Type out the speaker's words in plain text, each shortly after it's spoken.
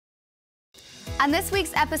On this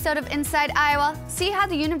week's episode of Inside Iowa, see how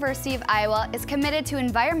the University of Iowa is committed to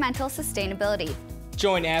environmental sustainability.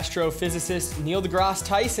 Join astrophysicist Neil deGrasse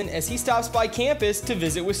Tyson as he stops by campus to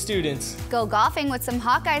visit with students. Go golfing with some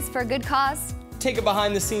Hawkeyes for a good cause. Take a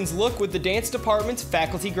behind-the-scenes look with the dance department's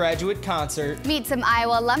faculty graduate concert. Meet some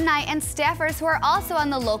Iowa alumni and staffers who are also on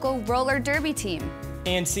the local roller derby team.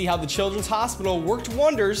 And see how the Children's Hospital worked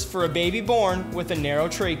wonders for a baby born with a narrow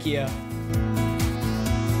trachea.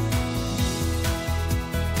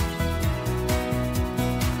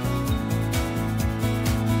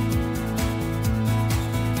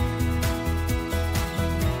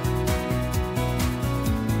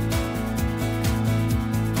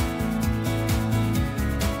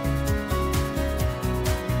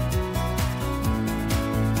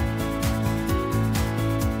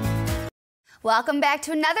 Welcome back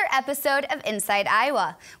to another episode of Inside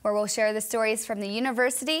Iowa, where we'll share the stories from the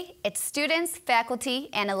university, its students, faculty,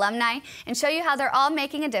 and alumni, and show you how they're all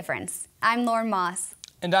making a difference. I'm Lauren Moss.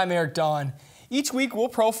 And I'm Eric Dawn. Each week we'll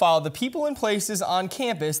profile the people and places on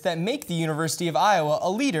campus that make the University of Iowa a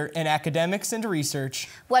leader in academics and research.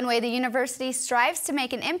 One way the university strives to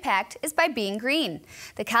make an impact is by being green.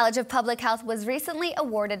 The College of Public Health was recently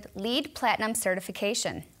awarded LEED Platinum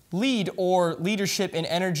certification. LEED, or Leadership in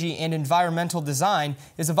Energy and Environmental Design,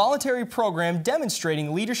 is a voluntary program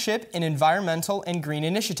demonstrating leadership in environmental and green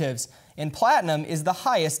initiatives, and Platinum is the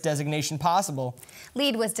highest designation possible.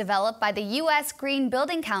 LEED was developed by the U.S. Green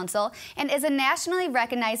Building Council and is a nationally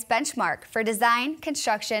recognized benchmark for design,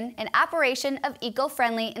 construction, and operation of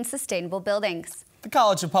eco-friendly and sustainable buildings. The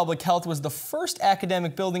College of Public Health was the first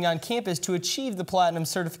academic building on campus to achieve the Platinum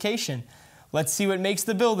certification. Let's see what makes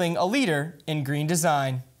the building a leader in green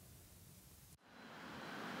design.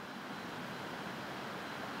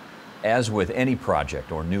 As with any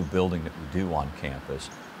project or new building that we do on campus,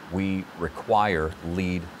 we require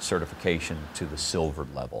LEED certification to the silver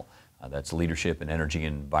level. That's Leadership in Energy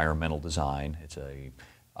and Environmental Design. It's a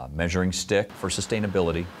measuring stick for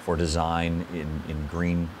sustainability, for design in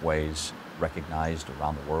green ways recognized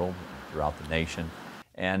around the world, throughout the nation.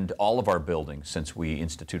 And all of our buildings, since we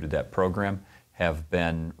instituted that program, have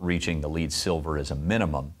been reaching the LEED Silver as a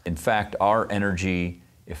minimum. In fact, our energy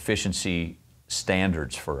efficiency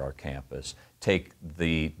standards for our campus take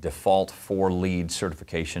the default for LEED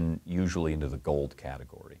certification usually into the gold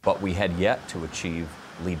category. But we had yet to achieve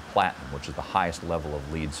LEED Platinum, which is the highest level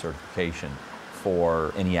of LEED certification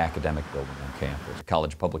for any academic building on campus.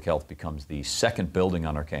 College of Public Health becomes the second building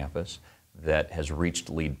on our campus that has reached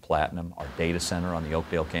LEED Platinum. Our data center on the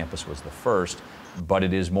Oakdale campus was the first, but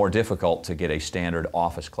it is more difficult to get a standard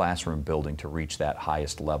office classroom building to reach that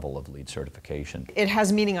highest level of LEED certification. It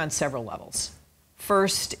has meaning on several levels.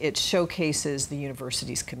 First, it showcases the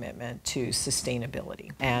university's commitment to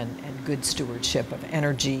sustainability and good stewardship of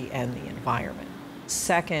energy and the environment.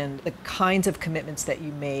 Second, the kinds of commitments that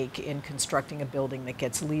you make in constructing a building that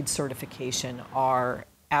gets LEED certification are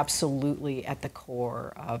absolutely at the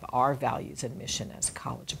core of our values and mission as a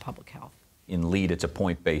College of Public Health. In LEED, it's a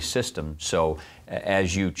point-based system, so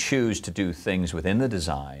as you choose to do things within the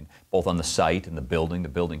design, both on the site and the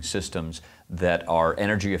building systems that are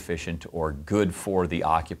energy efficient or good for the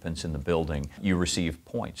occupants in the building, you receive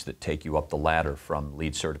points that take you up the ladder from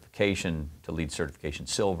LEED certification to LEED certification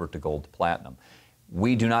silver to gold to platinum.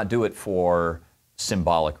 We do not do it for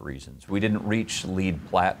symbolic reasons. We didn't reach LEED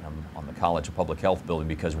Platinum on the College of Public Health building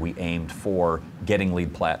because we aimed for getting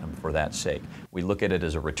LEED Platinum for that sake. We look at it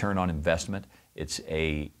as a return on investment. It's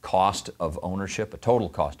a cost of ownership, a total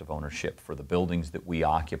cost of ownership for the buildings that we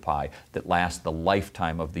occupy that last the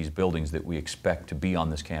lifetime of these buildings that we expect to be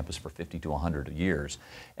on this campus for 50 to 100 years.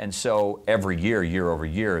 And so every year, year over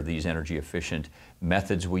year, these energy efficient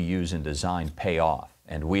methods we use in design pay off.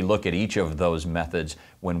 And we look at each of those methods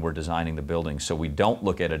when we're designing the building. So we don't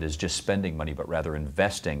look at it as just spending money, but rather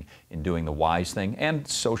investing in doing the wise thing and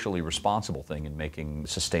socially responsible thing in making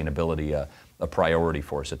sustainability a priority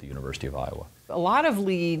for us at the University of Iowa. A lot of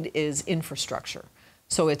LEED is infrastructure,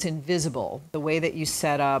 so it's invisible. The way that you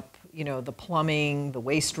set up, the plumbing, the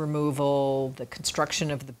waste removal, the construction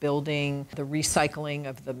of the building, the recycling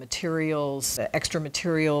of the materials, the extra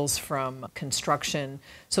materials from construction.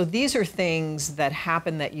 So these are things that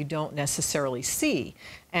happen that you don't necessarily see.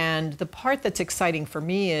 And the part that's exciting for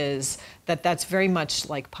me is that that's very much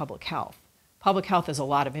like public health. Public health is a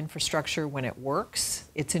lot of infrastructure. When it works,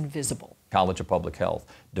 it's invisible. College of Public Health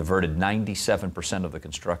diverted 97% of the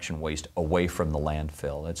construction waste away from the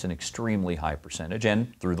landfill. That's an extremely high percentage,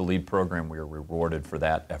 and through the LEED program we are rewarded for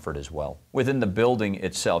that effort as well. Within the building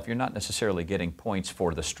itself, you're not necessarily getting points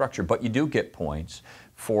for the structure, but you do get points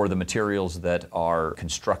for the materials that are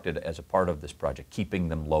constructed as a part of this project, keeping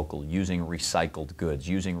them local, using recycled goods,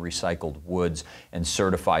 using recycled woods and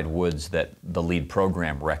certified woods that the LEED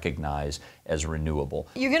program recognize as renewable.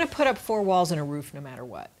 You're going to put up 4 walls and a roof no matter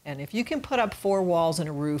what. And if you can put up 4 walls and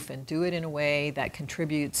a roof and do it in a way that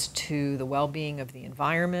contributes to the well-being of the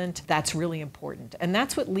environment, that's really important. And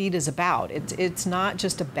that's what LEED is about. It's not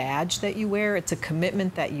just a badge that you wear, it's a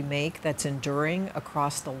commitment that you make that's enduring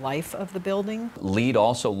across the life of the building. LEED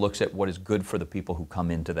also looks at what is good for the people who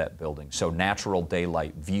come into that building. So natural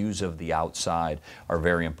daylight, views of the outside are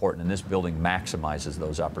very important, and this building maximizes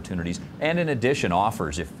those opportunities, and in addition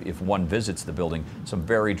offers, if one visits the building, some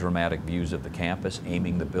very dramatic views of the campus,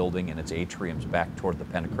 aiming the building and its atriums back toward the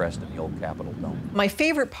Pentecrest and the old Capitol Dome. My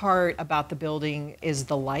favorite part about the building is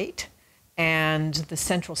the light and the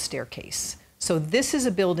central staircase. So this is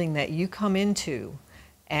a building that you come into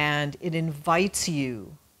and it invites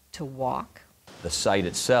you to walk. The site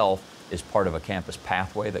itself is part of a campus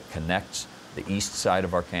pathway that connects the east side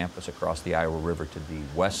of our campus across the Iowa River to the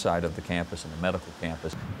west side of the campus and the medical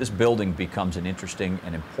campus. This building becomes an interesting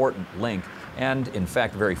and important link, and in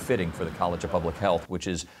fact very fitting for the College of Public Health, which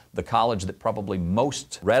is the college that probably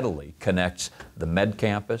most readily connects the med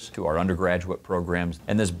campus to our undergraduate programs.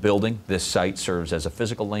 And this building, this site, serves as a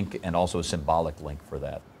physical link and also a symbolic link for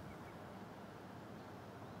that.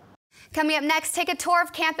 Coming up next, take a tour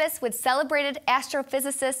of campus with celebrated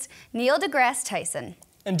astrophysicist Neil deGrasse Tyson.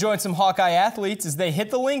 And join some Hawkeye athletes as they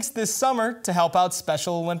hit the links this summer to help out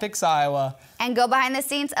Special Olympics Iowa. And go behind the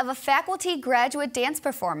scenes of a faculty graduate dance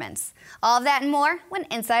performance. All of that and more when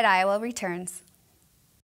Inside Iowa returns.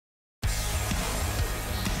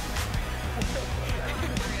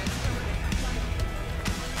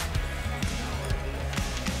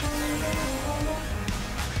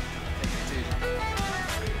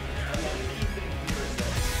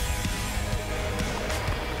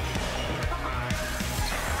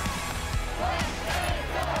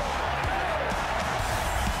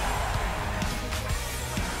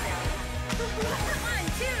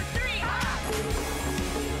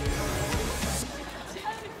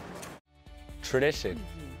 Tradition.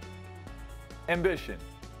 Ambition.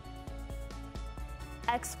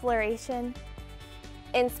 Exploration.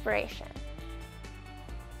 Inspiration.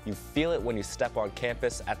 You feel it when you step on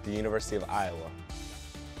campus at the University of Iowa.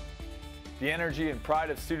 The energy and pride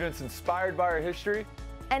of students inspired by our history.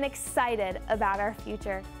 And excited about our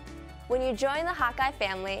future. When you join the Hawkeye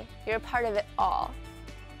family, you're a part of it all.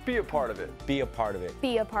 Be a part of it. Be a part of it.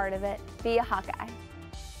 Be a part of it. Be a Hawkeye.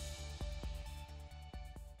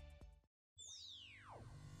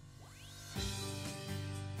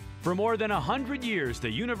 For more than 100 years,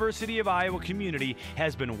 the University of Iowa community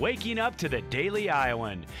has been waking up to the Daily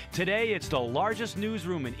Iowan. Today, it's the largest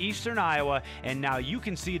newsroom in eastern Iowa, and now you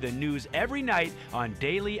can see the news every night on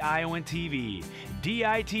Daily Iowan TV.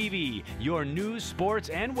 DITV, your news, sports,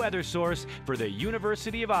 and weather source for the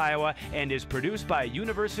University of Iowa, and is produced by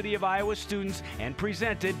University of Iowa students and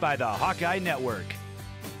presented by the Hawkeye Network.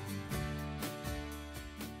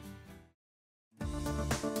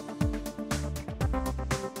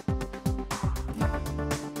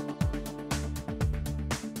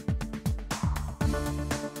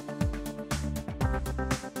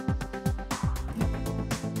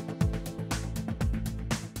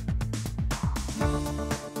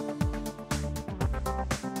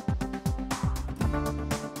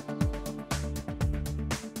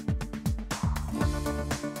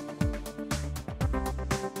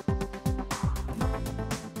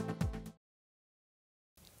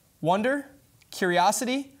 Wonder,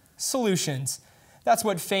 curiosity, solutions. That's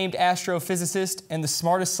what famed astrophysicist and the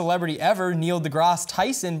smartest celebrity ever, Neil deGrasse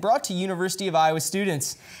Tyson, brought to University of Iowa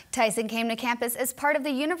students. Tyson came to campus as part of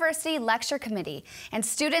the University Lecture Committee, and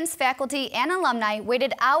students, faculty, and alumni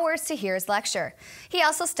waited hours to hear his lecture. He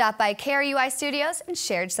also stopped by KRUI Studios and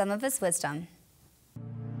shared some of his wisdom.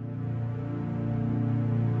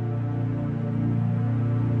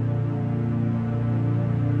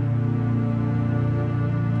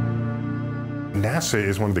 NASA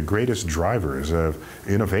is one of the greatest drivers of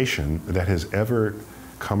innovation that has ever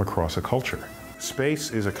come across a culture. Space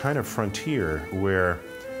is a kind of frontier where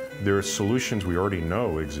there are solutions we already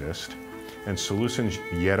know exist and solutions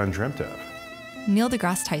yet undreamt of. Neil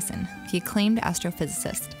deGrasse Tyson, the acclaimed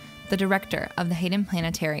astrophysicist, the director of the Hayden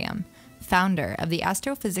Planetarium, founder of the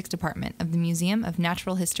Astrophysics Department of the Museum of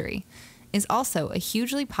Natural History, is also a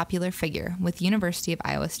hugely popular figure with University of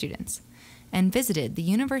Iowa students, and visited the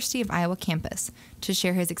University of Iowa campus to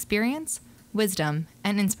share his experience, wisdom,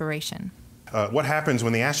 and inspiration. What happens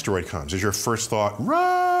when the asteroid comes? Is your first thought,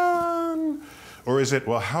 run? Or is it,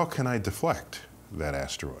 well, how can I deflect that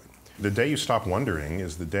asteroid? The day you stop wondering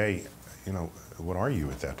is the day, you know, what are you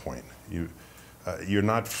at that point? You're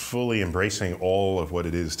not fully embracing all of what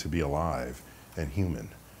it is to be alive and human,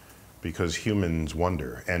 because humans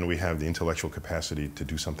wonder, and we have the intellectual capacity to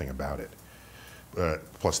do something about it.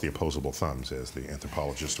 Plus the opposable thumbs, as the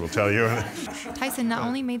anthropologist will tell you. Tyson not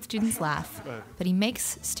only made students laugh, but he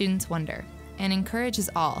makes students wonder and encourages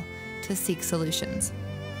all to seek solutions.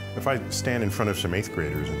 If I stand in front of some 8th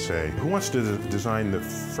graders and say, who wants to design the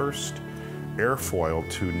first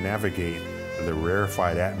airfoil to navigate the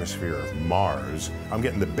rarefied atmosphere of Mars, I'm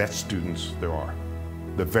getting the best students there are,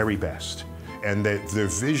 the very best. And that their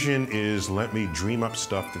vision is, let me dream up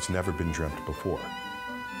stuff that's never been dreamt before.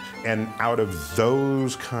 And out of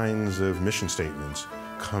those kinds of mission statements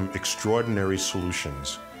come extraordinary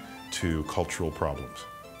solutions to cultural problems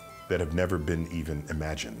that have never been even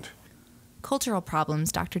imagined. Cultural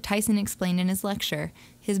problems Dr. Tyson explained in his lecture,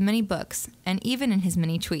 his many books, and even in his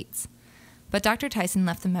many tweets. But Dr. Tyson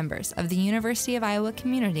left the members of the University of Iowa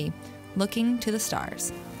community looking to the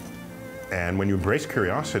stars. And when you embrace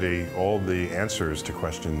curiosity, all the answers to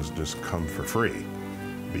questions just come for free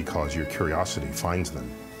because your curiosity finds them.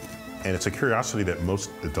 And it's a curiosity that most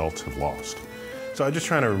adults have lost. So I'm just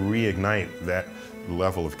trying to reignite that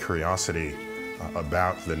level of curiosity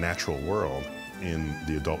about the natural world in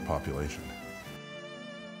the adult population.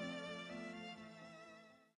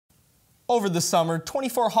 Over the summer,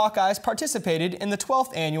 24 Hawkeyes participated in the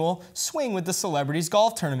 12th annual Swing with the Celebrities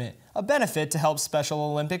Golf Tournament, a benefit to help Special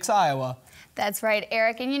Olympics Iowa. That's right,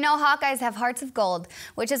 Eric, and you know Hawkeyes have hearts of gold,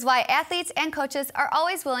 which is why athletes and coaches are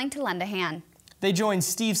always willing to lend a hand. They joined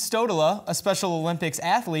Steve Stodola, a Special Olympics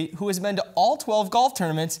athlete who has been to all 12 golf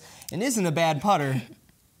tournaments and isn't a bad putter.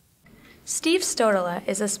 Steve Stodola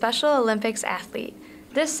is a Special Olympics athlete.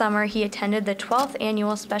 This summer, he attended the 12th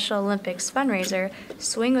annual Special Olympics fundraiser,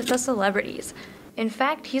 Swing with the Celebrities. In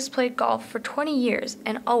fact, he's played golf for 20 years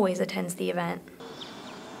and always attends the event.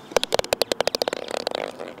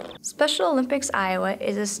 Special Olympics Iowa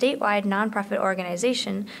is a statewide nonprofit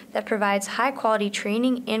organization that provides high-quality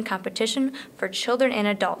training and competition for children and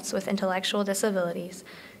adults with intellectual disabilities.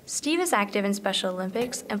 Steve is active in Special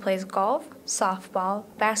Olympics and plays golf, softball,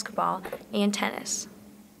 basketball, and tennis.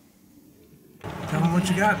 Tell them what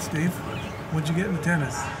you got, Steve. What'd you get in the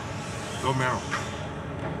tennis? Go Merrill.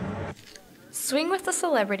 Swing with the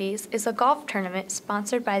Celebrities is a golf tournament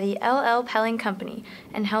sponsored by the L.L. Pelling Company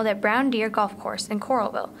and held at Brown Deer Golf Course in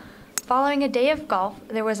Coralville. Following a day of golf,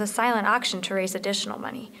 there was a silent auction to raise additional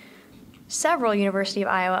money. Several University of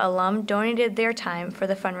Iowa alum donated their time for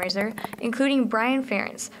the fundraiser, including Brian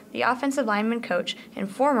Ferentz, the offensive lineman coach and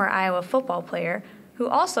former Iowa football player, who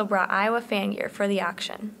also brought Iowa fan gear for the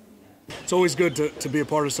auction. It's always good to be a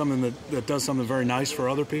part of something that does something very nice for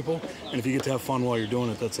other people, and if you get to have fun while you're doing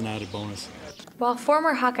it, that's an added bonus. While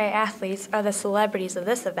former Hawkeye athletes are the celebrities of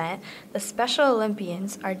this event, the Special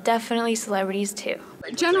Olympians are definitely celebrities too.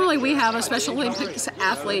 Generally, we have a Special Olympics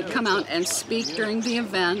athlete come out and speak during the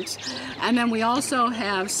event, and then we also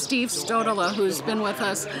have Steve Stodola, who's been with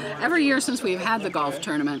us every year since we've had the golf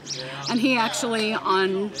tournament. And he actually,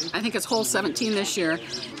 on, I think it's hole 17 this year,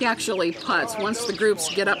 he actually putts. Once the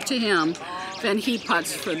groups get up to him, then he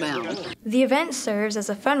putts for them. The event serves as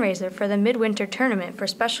a fundraiser for the Midwinter Tournament for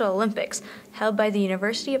Special Olympics, held by the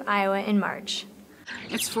University of Iowa in March.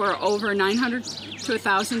 It's for over 900 to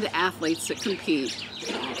 1,000 athletes that compete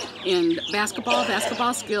in basketball,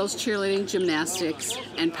 basketball skills, cheerleading, gymnastics,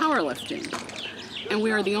 and powerlifting. And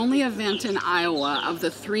we are the only event in Iowa of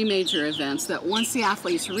the 3 major events that once the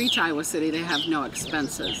athletes reach Iowa City, they have no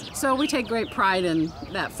expenses. So we take great pride in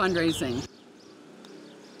that fundraising.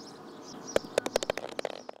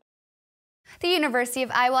 The University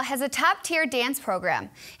of Iowa has a top-tier dance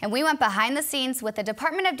program, and we went behind the scenes with the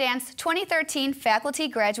Department of Dance 2013 Faculty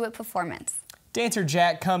Graduate Performance. Dancer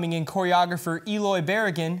Jack Cumming and choreographer Eloy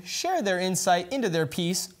Berrigan share their insight into their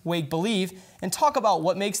piece, Wake Believe, and talk about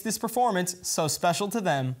what makes this performance so special to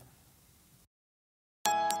them.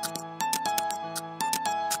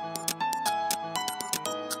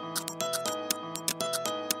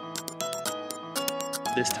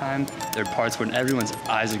 This time, there are parts when everyone's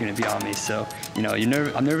eyes are going to be on me, so, you know,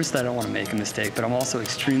 I'm nervous that I don't want to make a mistake, but I'm also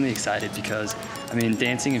extremely excited because, I mean,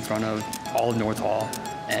 dancing in front of all of North Hall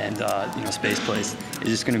and, you know, Space Place is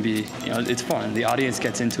just going to be, you know, it's fun. The audience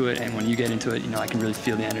gets into it, and when you get into it, you know, I can really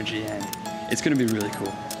feel the energy, and it's going to be really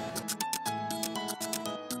cool.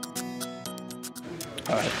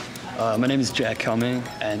 All right. My name is Jack Cumming,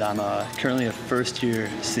 and I'm currently a first-year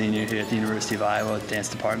senior here at the University of Iowa Dance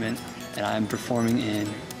Department. And I'm performing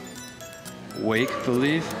in Wake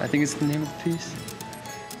Believe, I think is the name of the piece.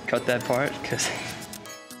 Cut that part, because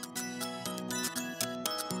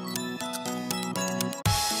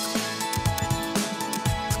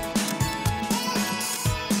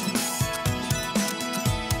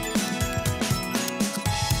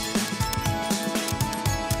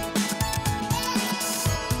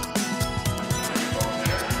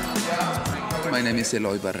My name is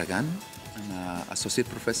Eloy Barragan. I'm an associate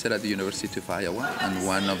professor at the University of Iowa and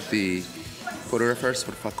one of the choreographers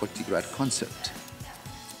for Faculty Grad Concept.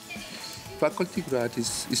 Faculty Grad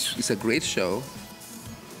is a great show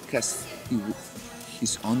because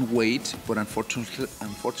his own weight, but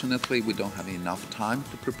unfortunately we don't have enough time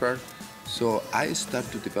to prepare. So I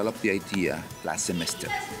started to develop the idea last semester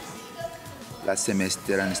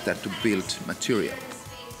and start to build material.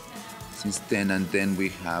 Since then we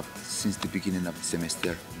have, since the beginning of the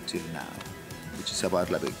semester until now, which is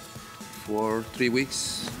about like 3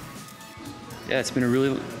 weeks. Yeah, it's been a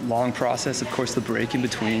really long process. Of course, the break in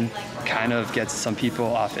between kind of gets some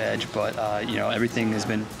people off edge, but you know, everything has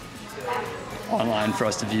been online for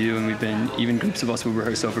us to view, and we've been, even groups of us will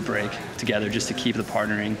rehearse over break together just to keep the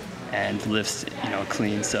partnering and lifts, you know,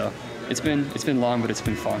 clean. So it's been long, but it's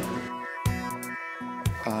been fun.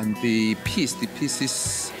 And the piece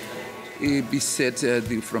is beset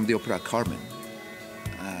from the opera Carmen.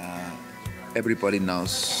 Everybody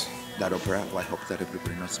knows that opera. Well, I hope that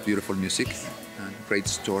everybody knows. Beautiful music and great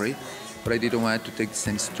story. But I didn't want to take the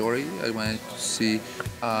same story. I wanted to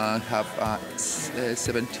have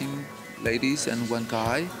 17 ladies and one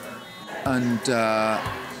guy. And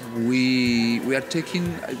we are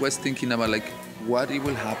taking, I was thinking about like what it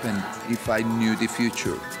will happen if I knew the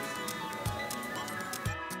future.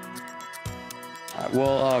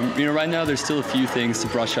 Well, you know, right now there's still a few things to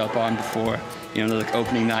brush up on before, you know, like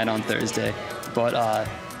opening night on Thursday. But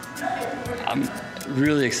I'm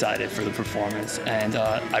really excited for the performance, and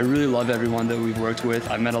I really love everyone that we've worked with.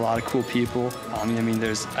 I've met a lot of cool people. I mean,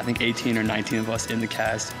 there's, I think, 18 or 19 of us in the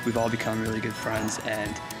cast. We've all become really good friends,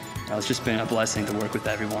 and you know, it's just been a blessing to work with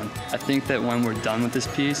everyone. I think that when we're done with this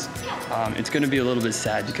piece, it's going to be a little bit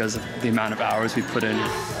sad because of the amount of hours we put in,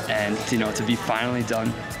 and you know, to be finally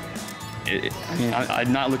done. I mean,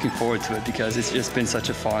 I'm not looking forward to it because it's just been such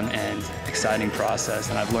a fun and exciting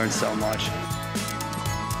process, and I've learned so much.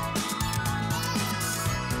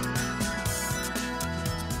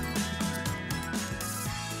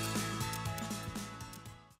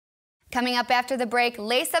 Coming up after the break,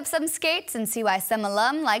 lace up some skates and see why some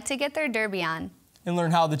alum like to get their derby on. And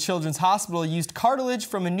learn how the Children's Hospital used cartilage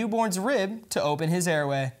from a newborn's rib to open his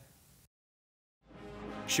airway.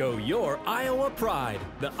 Show your Iowa pride,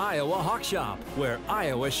 the Iowa Hawk Shop, where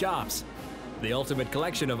Iowa shops. The ultimate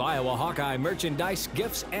collection of Iowa Hawkeye merchandise,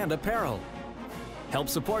 gifts, and apparel. Help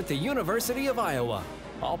support the University of Iowa.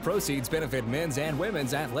 All proceeds benefit men's and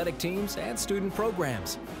women's athletic teams and student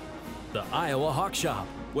programs. The Iowa Hawk Shop,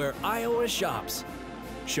 where Iowa shops.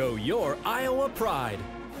 Show your Iowa pride.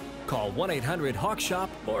 Call 1-800-HAWK-SHOP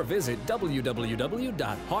or visit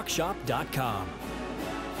www.hawkshop.com.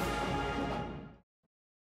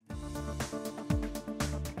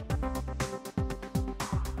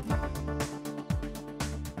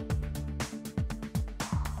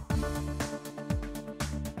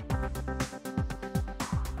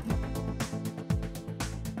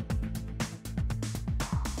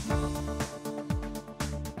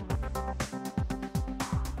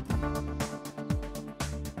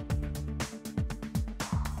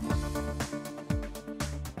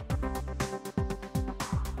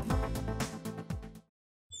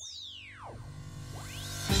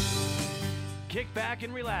 Kick back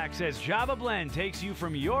and relax as Java Blend takes you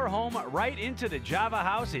from your home right into the Java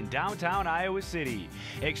House in downtown Iowa City.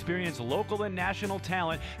 Experience local and national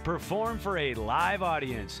talent perform for a live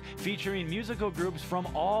audience, featuring musical groups from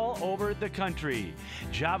all over the country.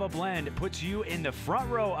 Java Blend puts you in the front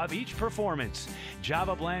row of each performance.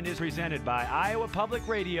 Java Blend is presented by Iowa Public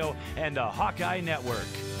Radio and the Hawkeye Network.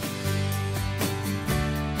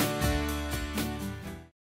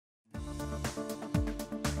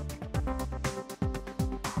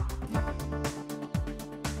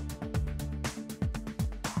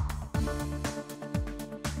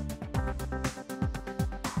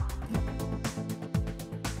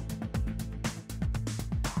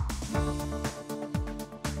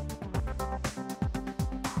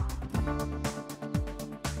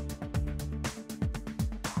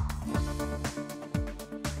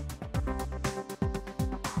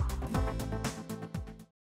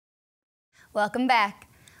 Welcome back.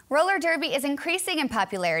 Roller derby is increasing in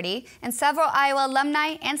popularity, and several Iowa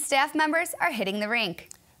alumni and staff members are hitting the rink.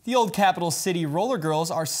 The Old Capital City Roller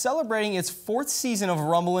Girls are celebrating its 4th season of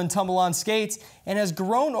Rumble and Tumble on skates and has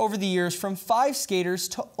grown over the years from 5 skaters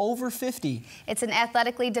to over 50. It's an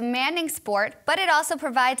athletically demanding sport, but it also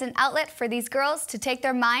provides an outlet for these girls to take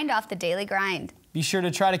their mind off the daily grind. Be sure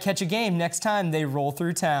to try to catch a game next time they roll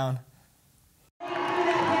through town.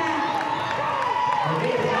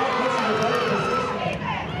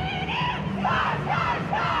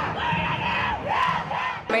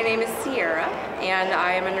 My name is Sierra. and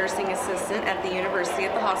I am a nursing assistant at the university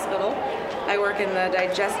at the hospital. I work in the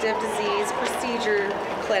digestive disease procedure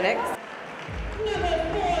clinics.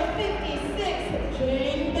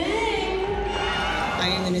 I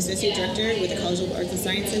am an associate director with the College of Arts and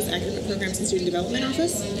Sciences Academic Programs and Student Development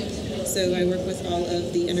Office. So I work with all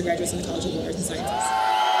of the undergraduates in the College of Arts and Sciences.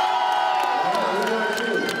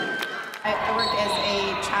 I work as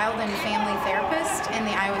a child and family therapist in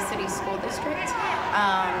the Iowa City School District.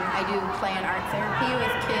 I do play and art therapy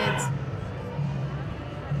with kids.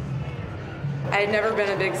 I had never been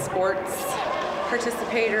a big sports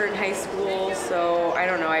participator in high school, so I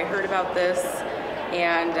don't know, I heard about this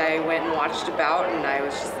and I went and watched about, and I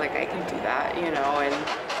was just like, I can do that, you know. And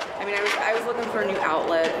I mean, I was looking for a new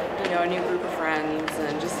outlet, you know, a new group of friends,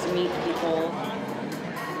 and just to meet people.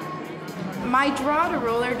 My draw to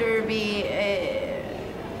roller derby,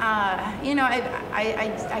 you know,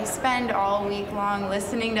 I spend all week long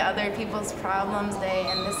listening to other people's problems day,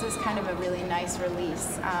 and this is kind of a really nice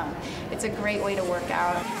release. It's a great way to work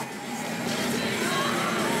out.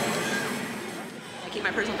 I keep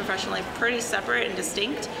my personal and professional life pretty separate and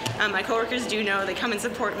distinct. My coworkers do know, they come and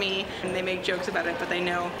support me, and they make jokes about it, but they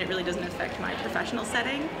know it really doesn't affect my professional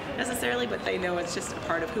setting necessarily, but they know it's just a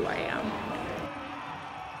part of who I am.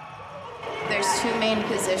 There's two main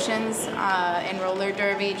positions in roller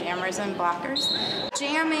derby, jammers and blockers.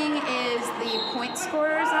 Jamming is the point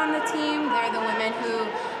scorers on the team. They're the women who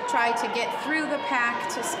try to get through the pack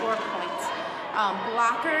to score points.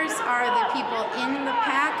 Blockers are the people in the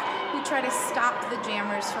pack who try to stop the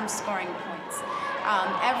jammers from scoring points.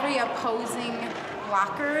 Every opposing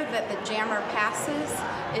blocker that the jammer passes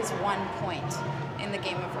is 1 point in the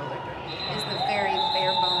game of roller derby. Is the very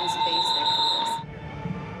bare bones basic rules.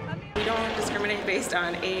 We don't discriminate based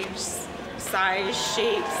on age, size,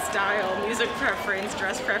 shape, style, music preference,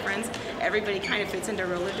 dress preference. Everybody kind of fits into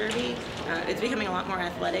roller derby. It's becoming a lot more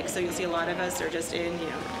athletic, so you'll see a lot of us are just in, you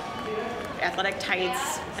know, athletic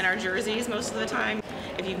tights and our jerseys most of the time.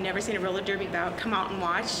 If you've never seen a roller derby bout, come out and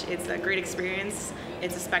watch. It's a great experience.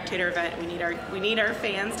 It's a spectator event. We need our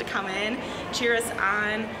fans to come in, cheer us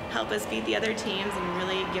on, help us beat the other teams, and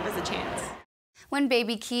really give us a chance. When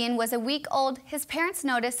baby Kian was a week old, his parents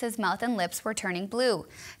noticed his mouth and lips were turning blue.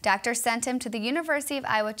 Doctors sent him to the University of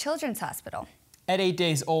Iowa Children's Hospital. At 8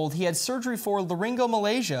 days old, he had surgery for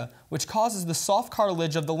laryngomalacia, which causes the soft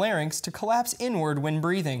cartilage of the larynx to collapse inward when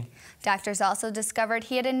breathing. Doctors also discovered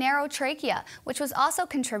he had a narrow trachea, which was also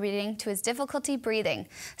contributing to his difficulty breathing.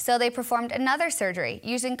 So they performed another surgery,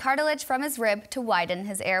 using cartilage from his rib to widen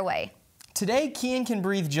his airway. Today, Kian can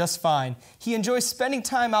breathe just fine. He enjoys spending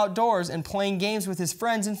time outdoors and playing games with his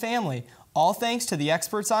friends and family, all thanks to the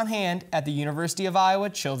experts on hand at the University of Iowa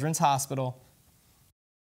Children's Hospital.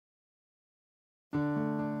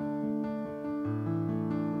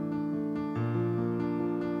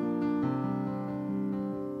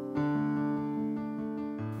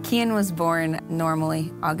 Kian was born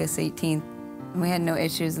normally August 18th. We had no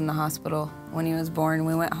issues in the hospital. When he was born,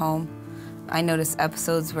 we went home. I noticed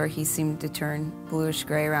episodes where he seemed to turn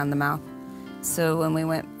bluish-gray around the mouth. So when we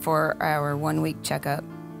went for our 1-week checkup,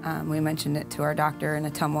 we mentioned it to our doctor in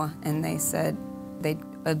Ottumwa, and they said they'd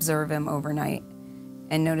observe him overnight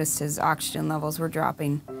and noticed his oxygen levels were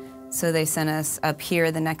dropping. So they sent us up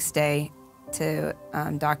here the next day to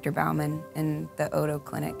Dr. Bauman in the Odo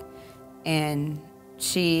Clinic, and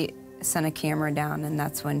she sent a camera down, and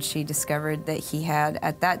that's when she discovered that he had,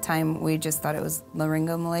 at that time, we just thought it was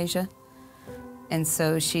laryngomalacia. And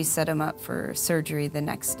so she set him up for surgery the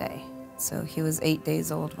next day. So he was 8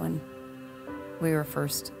 days old when we were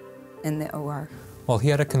first in the OR. Well, he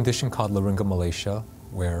had a condition called laryngomalacia,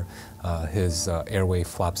 where his airway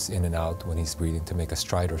flaps in and out when he's breathing to make a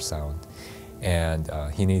stridor sound. And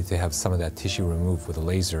he needed to have some of that tissue removed with a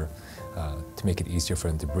laser to make it easier for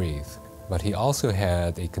him to breathe. But he also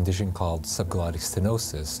had a condition called subglottic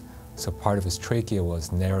stenosis. So part of his trachea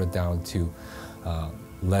was narrowed down to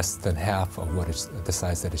less than half of what the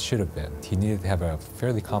size that it should have been. He needed to have a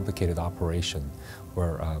fairly complicated operation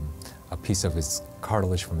where a piece of his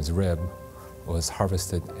cartilage from his rib was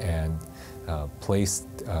harvested and placed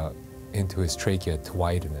into his trachea to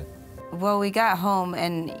widen it. Well, we got home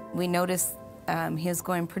and we noticed he was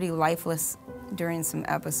going pretty lifeless during some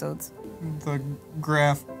episodes. The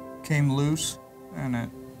graft came loose,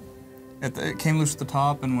 and it came loose at the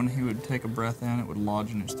top, and when he would take a breath in, it would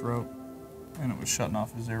lodge in his throat, and it was shutting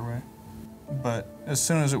off his airway. But as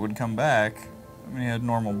soon as it would come back, I mean, he had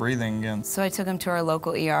normal breathing again. So I took him to our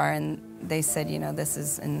local ER, and they said, you know, this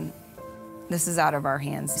is out of our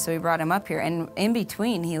hands. So we brought him up here, and in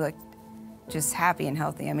between, he looked just happy and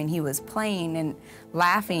healthy. I mean, he was playing and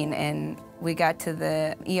laughing, and we got to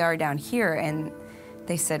the ER down here, and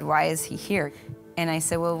They said, why is he here? And I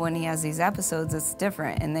said, well, when he has these episodes, it's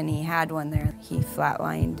different. And then he had one there. He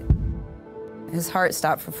flatlined. His heart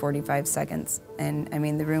stopped for 45 seconds. And I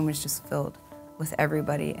mean, the room was just filled with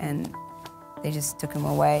everybody. And they just took him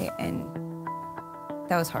away. And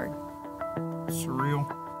that was hard. Surreal.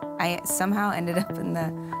 I somehow ended up in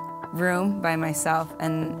the room by myself.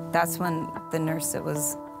 And that's when the nurse that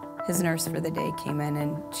was his nurse for the day came in.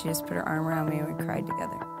 And she just put her arm around me and we cried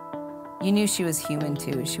together. You knew she was human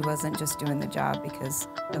too. She wasn't just doing the job because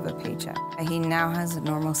of a paycheck. He now has a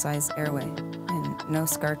normal sized airway and no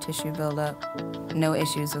scar tissue buildup, no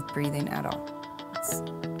issues with breathing at all. It's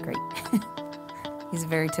great. He's a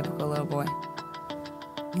very typical little boy.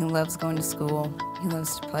 He loves going to school. He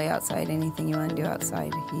loves to play outside. Anything you want to do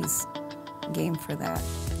outside, he's game for that.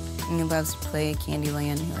 And he loves to play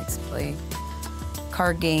Candyland. He likes to play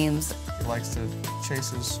card games. He likes to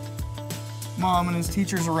chase his mom and his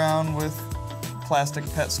teachers around with plastic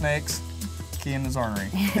pet snakes, key in his ornery.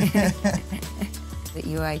 The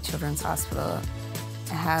UI Children's Hospital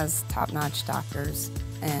has top-notch doctors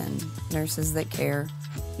and nurses that care.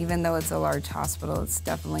 Even though it's a large hospital, it's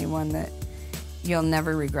definitely one that you'll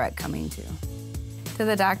never regret coming to. To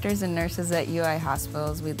the doctors and nurses at UI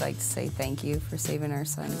hospitals, we'd like to say thank you for saving our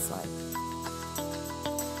son's life.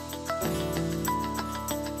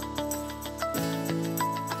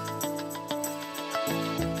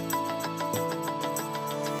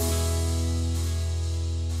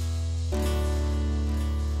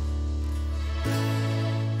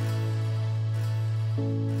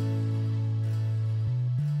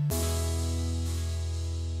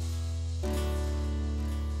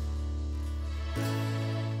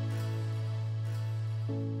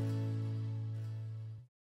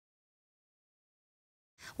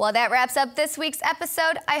 Well, that wraps up this week's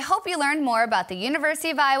episode. I hope you learned more about the University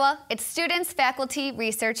of Iowa, its students, faculty,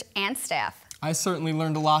 research, and staff. I certainly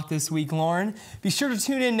learned a lot this week, Lauren. Be sure to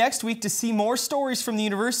tune in next week to see more stories from the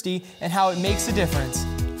university and how it makes a difference.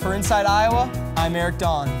 For Inside Iowa, I'm Eric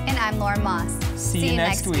Dawn. And I'm Lauren Moss. See you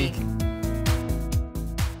next week.